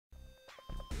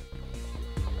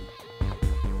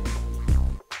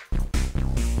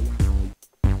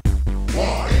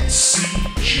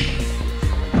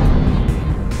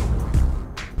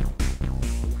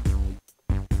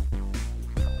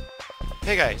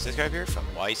Hey guys, Deathscyp here from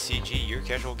Y.C.G, your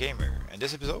casual gamer. In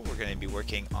this episode we're going to be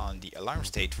working on the alarm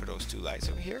state for those two lights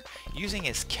over here using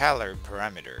a scalar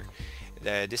parameter.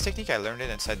 This technique I learned it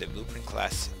inside the blueprint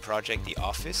class project The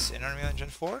Office in Unreal Engine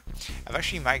 4. I've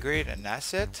actually migrated an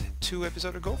asset 2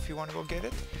 episodes ago if you want to go get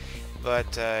it,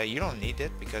 but you don't need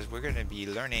it because we're going to be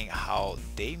learning how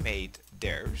they made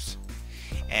theirs,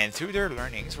 and through their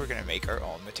learnings we're going to make our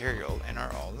own material and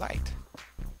our own light.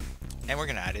 And we're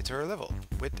going to add it to our level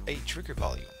with a trigger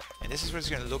volume. And this is what it's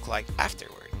going to look like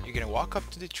afterward. You're going to walk up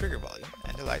to the trigger volume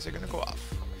and the lights are going to go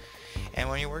off. And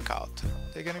when you work out,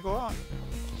 they're going to go on.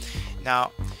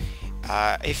 Now,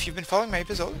 if you've been following my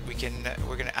episode, we're going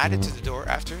to add it to the door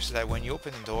after, so that when you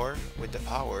open the door with the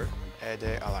power,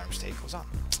 the alarm state goes on.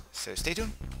 So stay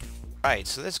tuned. Alright,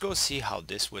 so let's go see how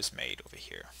this was made over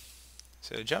here.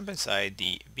 So jump inside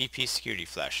the BP security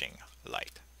flashing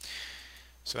light.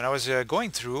 So when I was going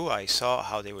through, I saw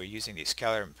how they were using the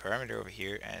scalar parameter over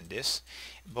here and this.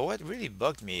 But what really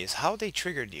bugged me is how they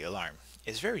triggered the alarm.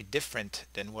 It's very different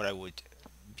than what I would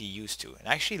be used to. And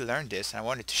I actually learned this, and I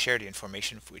wanted to share the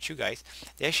information with you guys.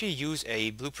 They actually use a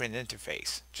blueprint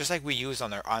interface, just like we use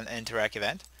on our on-interact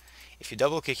event. If you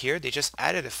double click here, they just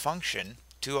added a function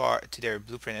to their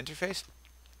blueprint interface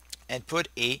and put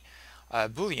a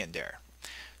boolean there,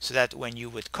 so that when you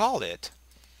would call it,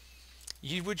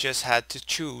 you would just have to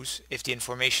choose if the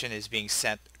information is being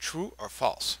sent true or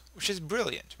false, which is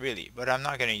brilliant, really, but I'm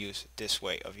not going to use this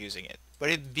way of using it. But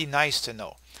it'd be nice to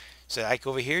know. So like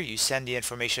over here, you send the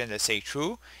information, let's say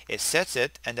true, it sets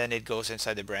it, and then it goes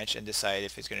inside the branch and decide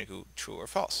if it's going to go true or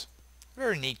false.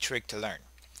 Very neat trick to learn.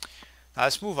 Now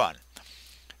let's move on.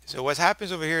 So what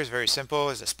happens over here is very simple,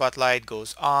 is the spotlight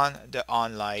goes on, the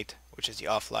on light, which is the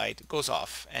off light, goes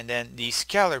off, and then the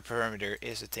scalar parameter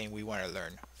is the thing we want to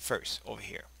learn first over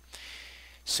here.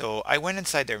 So I went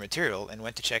inside their material and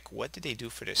went to check what did they do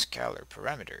for the scalar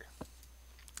parameter.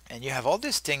 And you have all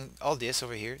this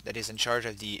over here that is in charge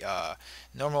of the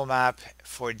normal map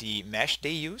for the mesh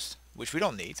they use, which we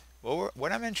don't need. Well,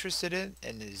 what I'm interested in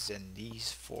is in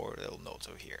these 4 little nodes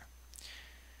over here.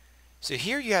 So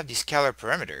here you have the scalar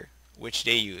parameter, which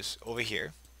they use over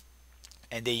here.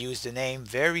 And they use the name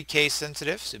very case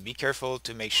sensitive, so be careful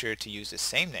to make sure to use the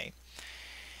same name.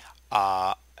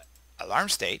 Alarm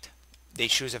state, they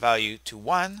choose a value to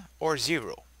 1 or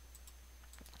 0.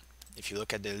 If you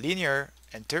look at the linear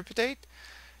interpolate,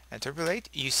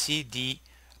 you see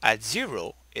at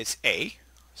 0 it's A,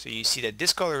 so you see that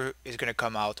this color is going to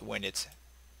come out when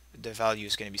the value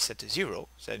is going to be set to 0,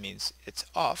 so that means it's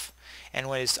off, and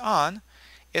when it's on,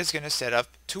 it's going to set up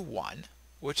to 1,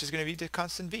 which is going to be the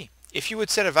constant B. If you would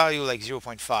set a value like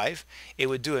 0.5, it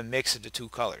would do a mix of the 2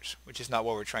 colors, which is not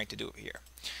what we're trying to do over here.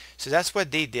 So that's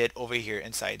what they did over here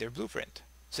inside their blueprint.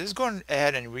 So let's go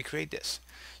ahead and recreate this.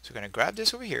 So we're going to grab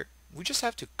this over here. We just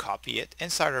have to copy it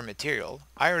inside our material.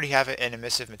 I already have an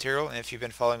emissive material, and if you've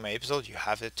been following my episode, you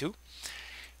have it too.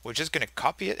 We're just going to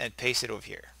copy it and paste it over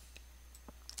here.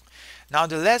 Now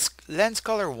the lens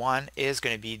color 1 is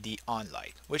going to be the on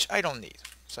light, which I don't need.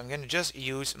 So I'm going to just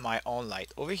use my own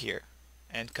light over here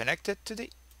and connect it to the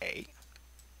A.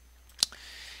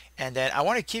 And then I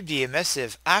want to keep the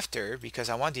emissive after, because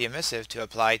I want the emissive to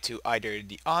apply to either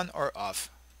the on or off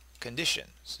condition.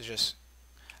 So just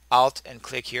Alt and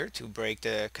click here to break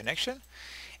the connection.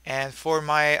 And for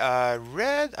my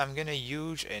red, I'm going to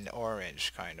use an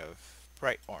orange, kind of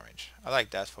bright orange. I like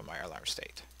that for my alarm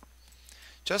state.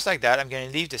 Just like that, I'm going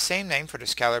to leave the same name for the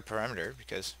scalar parameter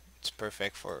because it's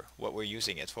perfect for what we're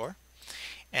using it for.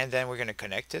 And then we're going to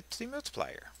connect it to the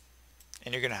multiplier.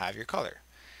 And you're going to have your color.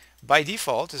 By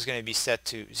default, it's going to be set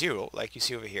to 0, like you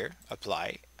see over here.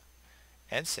 Apply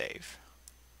and save.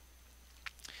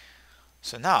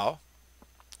 So now,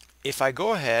 if I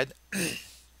go ahead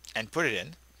and put it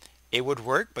in, it would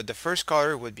work, but the first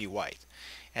color would be white.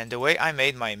 And the way I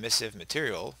made my emissive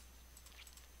material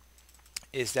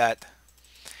is that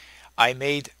I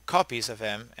made copies of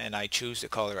them and I choose the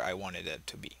color I wanted it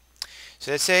to be. So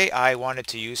let's say I wanted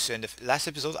to use, in the last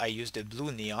episode I used the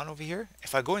blue neon over here.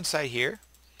 If I go inside here,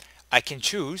 I can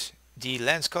choose the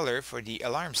lens color for the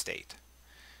alarm state.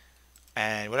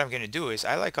 And what I'm going to do is,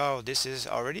 I like how this is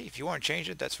already. If you want to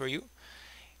change it, that's for you.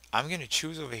 I'm going to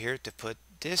choose over here to put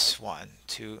this one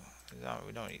to, no,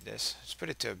 we don't need this. Let's put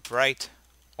it to a bright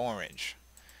orange.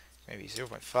 Maybe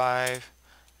 0.5.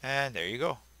 And there you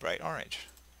go, bright orange.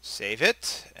 Save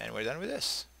it, and we're done with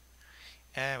this.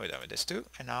 And we're done with this too.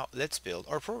 And now let's build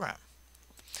our program.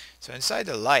 So inside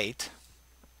the light,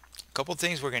 a couple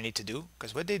things we're going to need to do,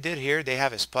 because what they did here, they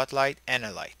have a spotlight and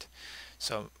a light.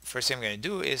 So first thing I'm going to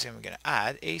do is I'm going to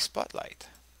add a spotlight.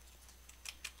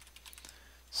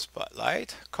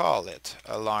 Spotlight, call it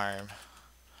alarm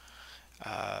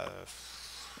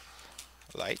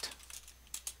light,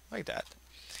 like that.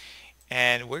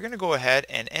 And we're going to go ahead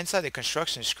and inside the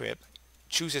construction script,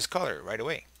 choose its color right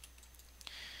away.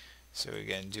 So we're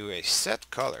going to do a set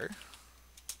color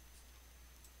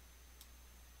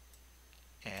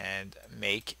and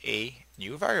make a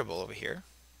new variable over here,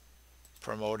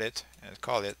 promote it and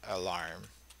call it alarm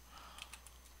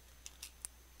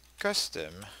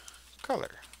custom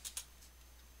color.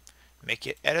 Make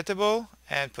it editable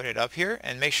and put it up here,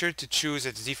 and make sure to choose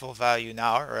its default value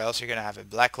now, or else you're going to have a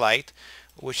black light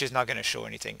which is not going to show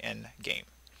anything in game.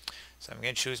 So I'm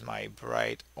going to choose my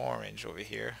bright orange over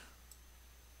here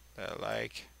that I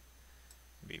like,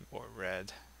 be more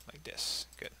red, like this.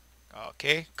 Good.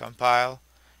 Okay, compile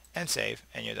and save,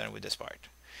 and you're done with this part.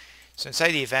 So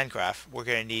inside the event graph, we're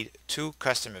going to need two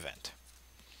custom event.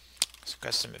 So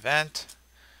custom event,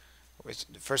 which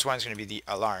the first one is going to be the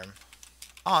alarm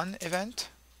on event,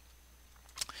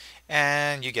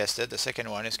 and you guessed it, the second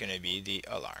one is going to be the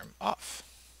alarm off.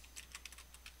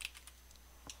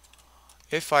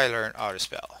 If I learn how to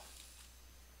spell,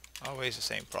 always the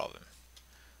same problem,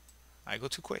 I go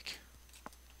too quick.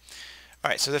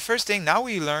 Alright, so the first thing, now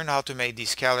we learn how to make the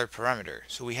scalar parameter,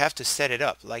 so we have to set it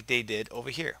up like they did over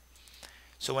here.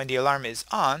 So when the alarm is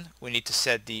on, we need to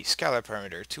set the scalar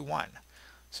parameter to 1.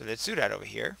 So let's do that over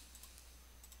here.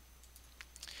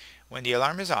 When the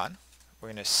alarm is on, we're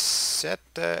going to set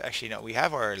the, actually no, we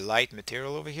have our light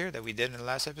material over here that we did in the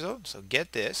last episode. So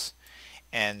get this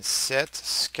and set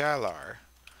scalar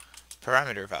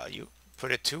parameter value,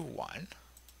 put it to 1,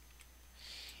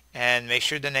 and make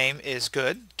sure the name is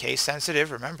good, case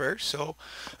sensitive, remember. So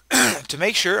to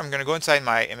make sure, I'm going to go inside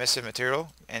my emissive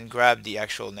material and grab the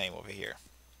actual name over here.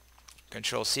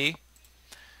 Control C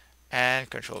and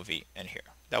Control V in here.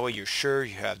 That way you're sure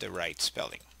you have the right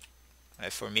spelling.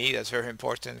 For me, that's very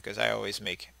important because I always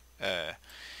make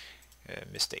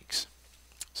mistakes.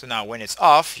 So now when it's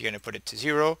off, you're going to put it to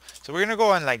 0. So we're going to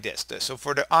go on like this. So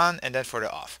for the on and then for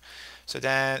the off. So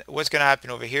then what's going to happen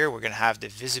over here, we're going to have the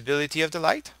visibility of the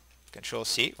light. Control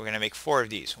C. We're going to make 4 of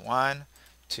these. 1,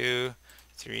 2,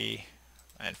 3,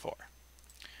 and 4.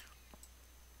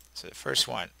 So the first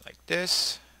one like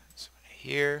this one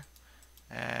here,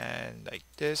 and like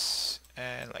this,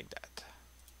 and like that.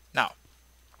 Now,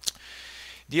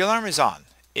 the alarm is on.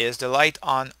 Is the light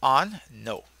on?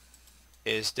 No.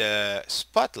 Is the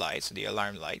spotlight, so the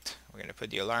alarm light, we're going to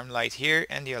put the alarm light here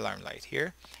and the alarm light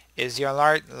here. Is the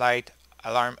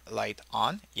alarm light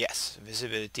on? Yes.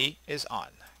 Visibility is on.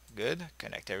 Good.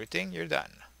 Connect everything. You're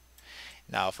done.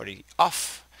 Now for the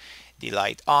off, the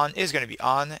light on is going to be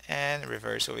on, and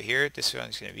reverse over here, this one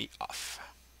is going to be off.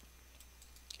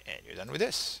 And you're done with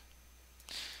this.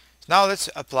 Now let's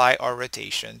apply our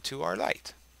rotation to our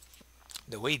light.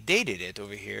 The way they did it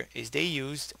over here is they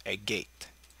used a gate.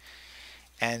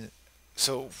 And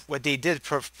so what they did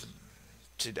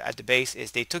at the base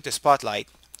is they took the spotlight,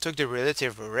 took the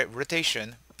relative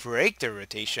rotation, break the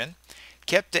rotation,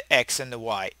 kept the X and the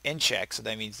Y in check, so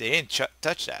that means they didn't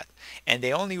touch that, and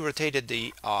they only rotated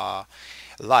the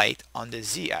light on the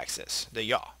Z axis, the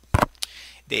yaw.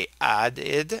 They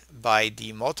added by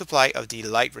the multiply of the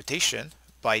light rotation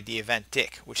by the event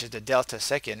tick, which is the delta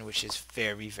second, which is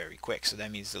very, very quick. So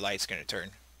that means the light's going to turn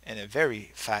in a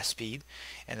very fast speed,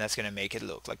 and that's going to make it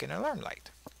look like an alarm light.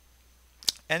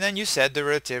 And then you set the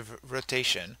relative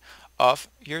rotation of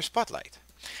your spotlight.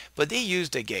 But they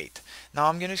used a gate. Now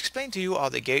I'm going to explain to you how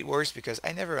the gate works because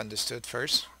I never understood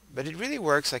first, but it really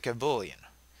works like a boolean.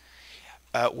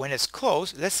 When it's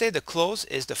closed, let's say the close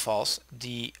is the false,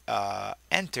 the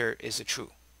enter is the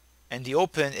true, and the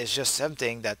open is just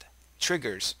something that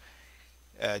triggers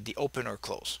the open or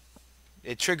close.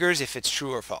 It triggers if it's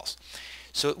true or false.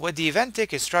 So what the event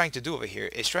tick is trying to do over here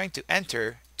is trying to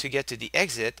enter to get to the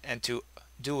exit and to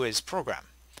do his program.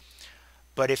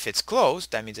 But if it's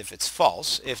closed, that means if it's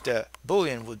false, if the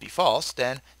boolean would be false,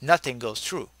 then nothing goes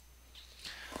through.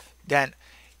 Then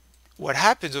what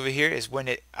happens over here is when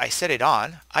I set it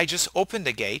on, I just open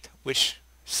the gate, which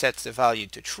sets the value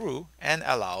to true and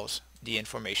allows the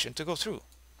information to go through.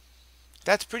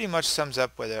 That pretty much sums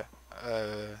up what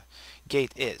a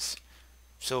gate is.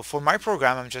 So for my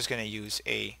program, I'm just going to use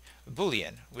a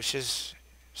boolean, which is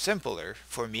simpler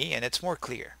for me and it's more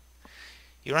clear.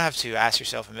 You don't have to ask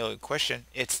yourself a million questions.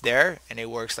 It's there and it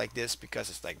works like this because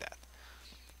it's like that.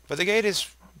 But the gate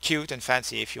is cute and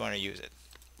fancy if you want to use it.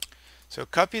 So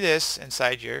copy this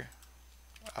inside your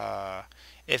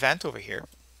event over here,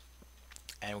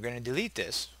 and we're going to delete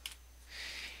this.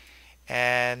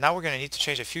 And now we're going to need to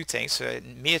change a few things. So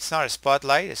me, it's not a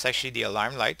spotlight, it's actually the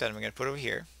alarm light that I'm going to put over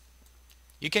here.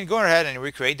 You can go ahead and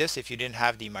recreate this if you didn't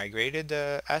have the migrated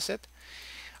asset.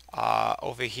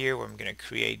 Over here, where I'm going to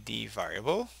create the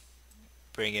variable,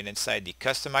 bring it inside the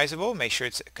customizable, make sure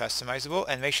it's customizable,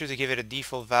 and make sure to give it a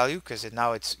default value because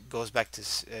now it goes back to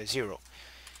 0.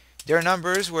 Their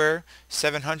numbers were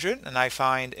 700, and I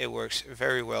find it works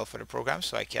very well for the program,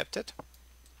 so I kept it.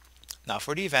 Now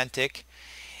for the event tick,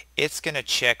 it's going to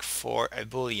check for a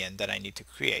boolean that I need to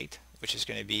create, which is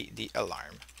going to be the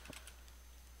alarm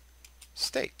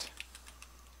state.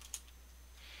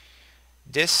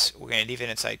 This, we're going to leave it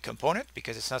inside component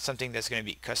because it's not something that's going to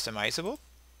be customizable.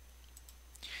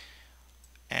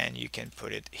 And you can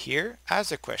put it here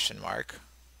as a question mark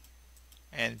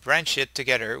and branch it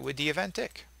together with the event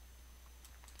tick.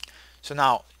 So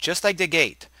now, just like the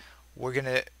gate, we're going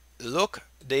to look,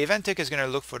 the event tick is going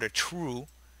to look for the true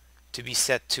to be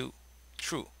set to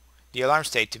true, the alarm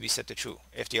state to be set to true.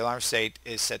 If the alarm state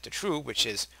is set to true, which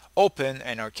is open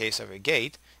in our case of a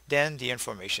gate, then the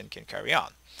information can carry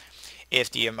on.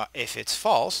 If it's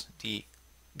false, the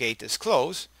gate is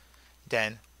closed,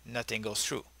 then nothing goes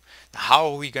through. Now, how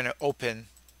are we going to open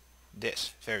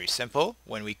this? Very simple.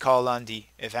 When we call on the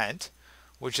event,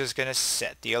 we're just going to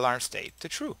set the alarm state to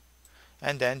true.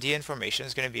 And then the information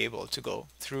is going to be able to go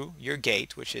through your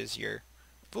gate, which is your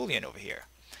boolean over here.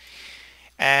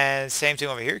 And same thing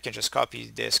over here. You can just copy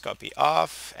this, copy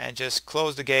off, and just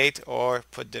close the gate or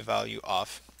put the value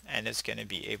off, and it's going to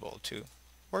be able to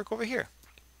work over here.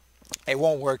 It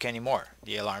won't work anymore.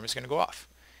 The alarm is going to go off.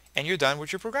 And you're done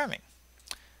with your programming.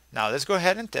 Now let's go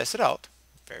ahead and test it out.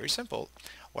 Very simple.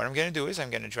 What I'm going to do is I'm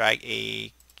going to drag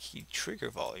a key trigger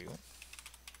value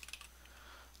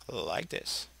like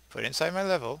this. Put it inside my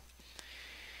level.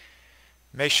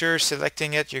 Make sure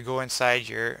selecting it, you go inside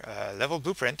your level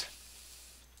blueprint.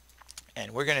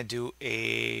 And we're going to do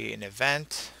an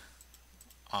event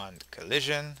on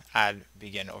collision, add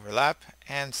begin overlap,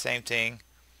 and same thing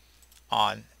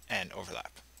on and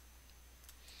overlap.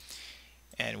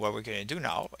 And what we're going to do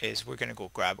now is we're going to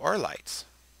go grab our lights.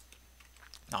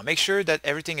 Now make sure that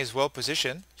everything is well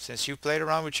positioned. Since you played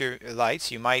around with your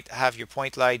lights, you might have your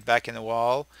point light back in the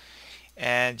wall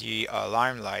and the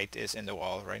alarm light is in the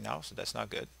wall right now, so that's not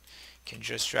good. You can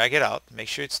just drag it out. Make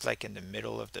sure it's like in the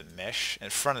middle of the mesh, in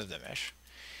front of the mesh.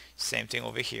 Same thing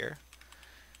over here.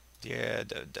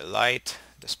 The light,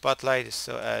 the spotlight is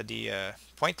so the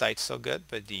point light is so good,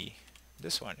 but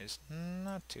this one is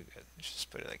not too good. Let's just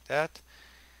put it like that.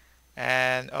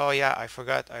 And oh yeah, I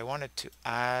forgot, I wanted to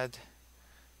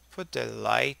put the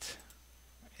light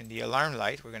in the alarm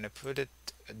light. We're going to put it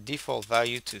a default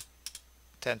value to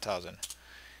 10,000.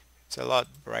 It's a lot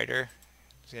brighter.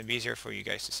 It's going to be easier for you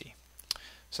guys to see.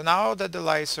 So now that the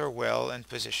lights are well in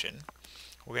position,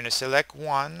 we're going to select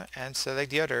one and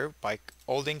select the other by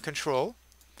holding control.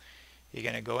 You're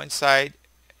going to go inside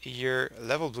your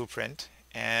level blueprint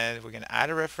and we're going to add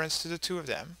a reference to the two of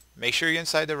them. Make sure you're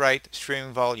inside the right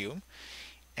stream volume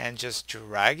and just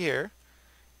drag here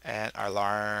and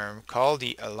alarm, call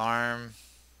the alarm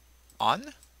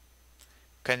on,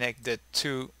 connect the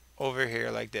two over here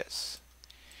like this,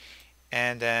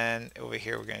 and then over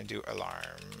here we're going to do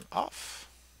alarm off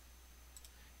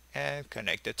and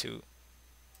connect the two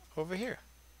over here,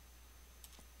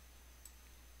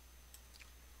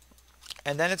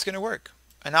 and then it's going to work.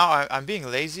 And now I'm being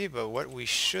lazy, but what we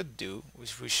should do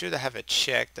is we should have a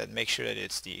check that makes sure that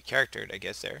it's the character that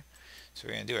gets there. So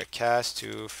we're going to do a cast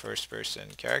to first person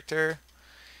character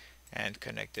and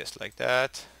connect this like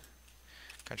that.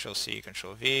 Control C,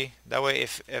 Control V. That way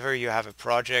if ever you have a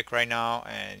project right now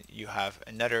and you have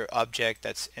another object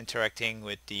that's interacting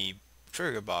with the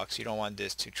trigger box, you don't want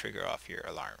this to trigger off your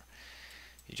alarm.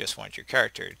 You just want your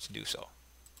character to do so.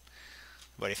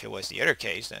 But if it was the other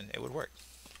case, then it would work.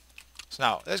 So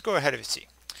now let's go ahead and see.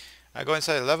 I go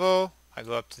inside the level, I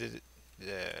go up to the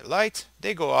light,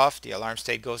 they go off, the alarm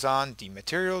state goes on, the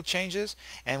material changes,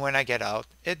 and when I get out,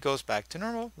 it goes back to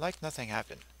normal like nothing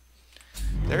happened.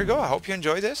 There you go. I hope you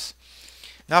enjoy this.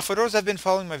 Now for those that have been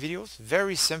following my videos,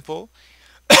 very simple.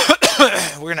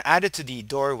 We're going to add it to the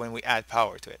door when we add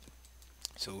power to it.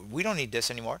 So we don't need this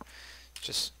anymore.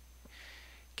 Just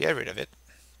get rid of it.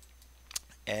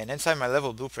 And inside my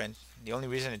level blueprint, the only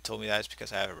reason it told me that is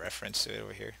because I have a reference to it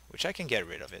over here, which I can get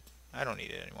rid of it. I don't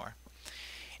need it anymore.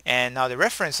 And now the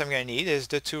reference I'm going to need is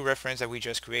the two reference that we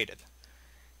just created.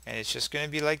 And it's just going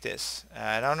to be like this.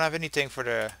 I don't have anything for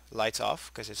the lights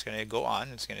off because it's going to go on.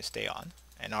 It's going to stay on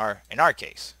in our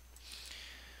case.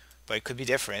 But it could be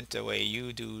different the way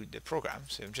you do the program.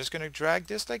 So I'm just going to drag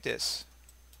this like this.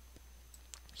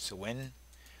 So when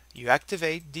you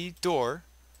activate the door,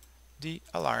 the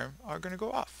alarm are going to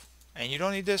go off. And you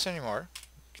don't need this anymore.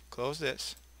 Close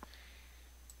this.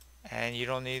 And you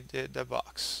don't need the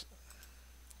box.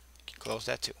 Close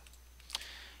that too.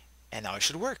 and now it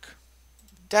should work.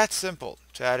 That's simple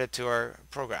to add it to our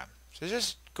program. So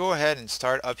just go ahead and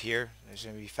start up here. It's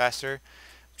going to be faster.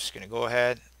 I'm just going to go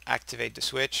ahead, activate the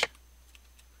switch,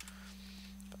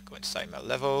 go inside my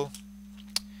level.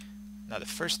 Now the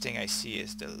first thing I see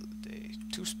is the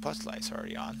 2 spotlights are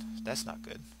already on. That's not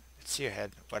good. Let's see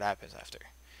ahead what happens after.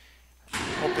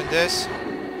 Open this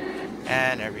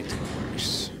and everything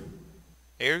works.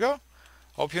 There you go.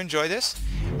 Hope you enjoy this.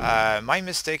 My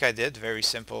mistake I did, very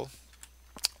simple,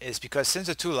 is because since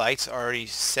the 2 lights are already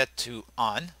set to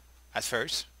on at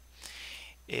first,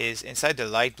 is inside the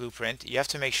light blueprint, you have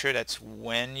to make sure that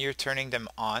when you're turning them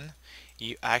on,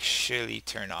 you actually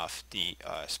turn off the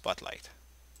spotlight.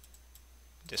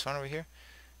 This one over here,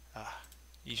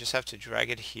 you just have to drag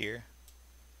it here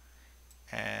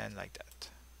and like that,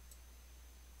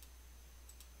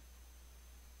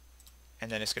 and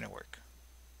then it's gonna work.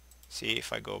 See,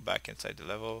 if I go back inside the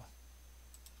level,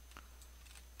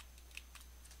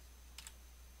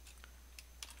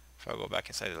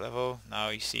 now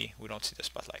you see we don't see the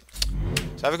spotlight.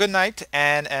 So have a good night,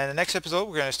 and in the next episode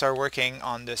we're going to start working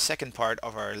on the second part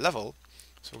of our level.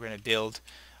 So we're going to build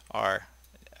our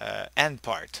end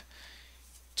part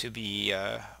to be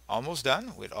almost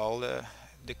done with all the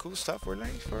cool stuff we're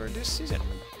learning for this season.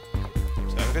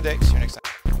 So have a good day. See you next time.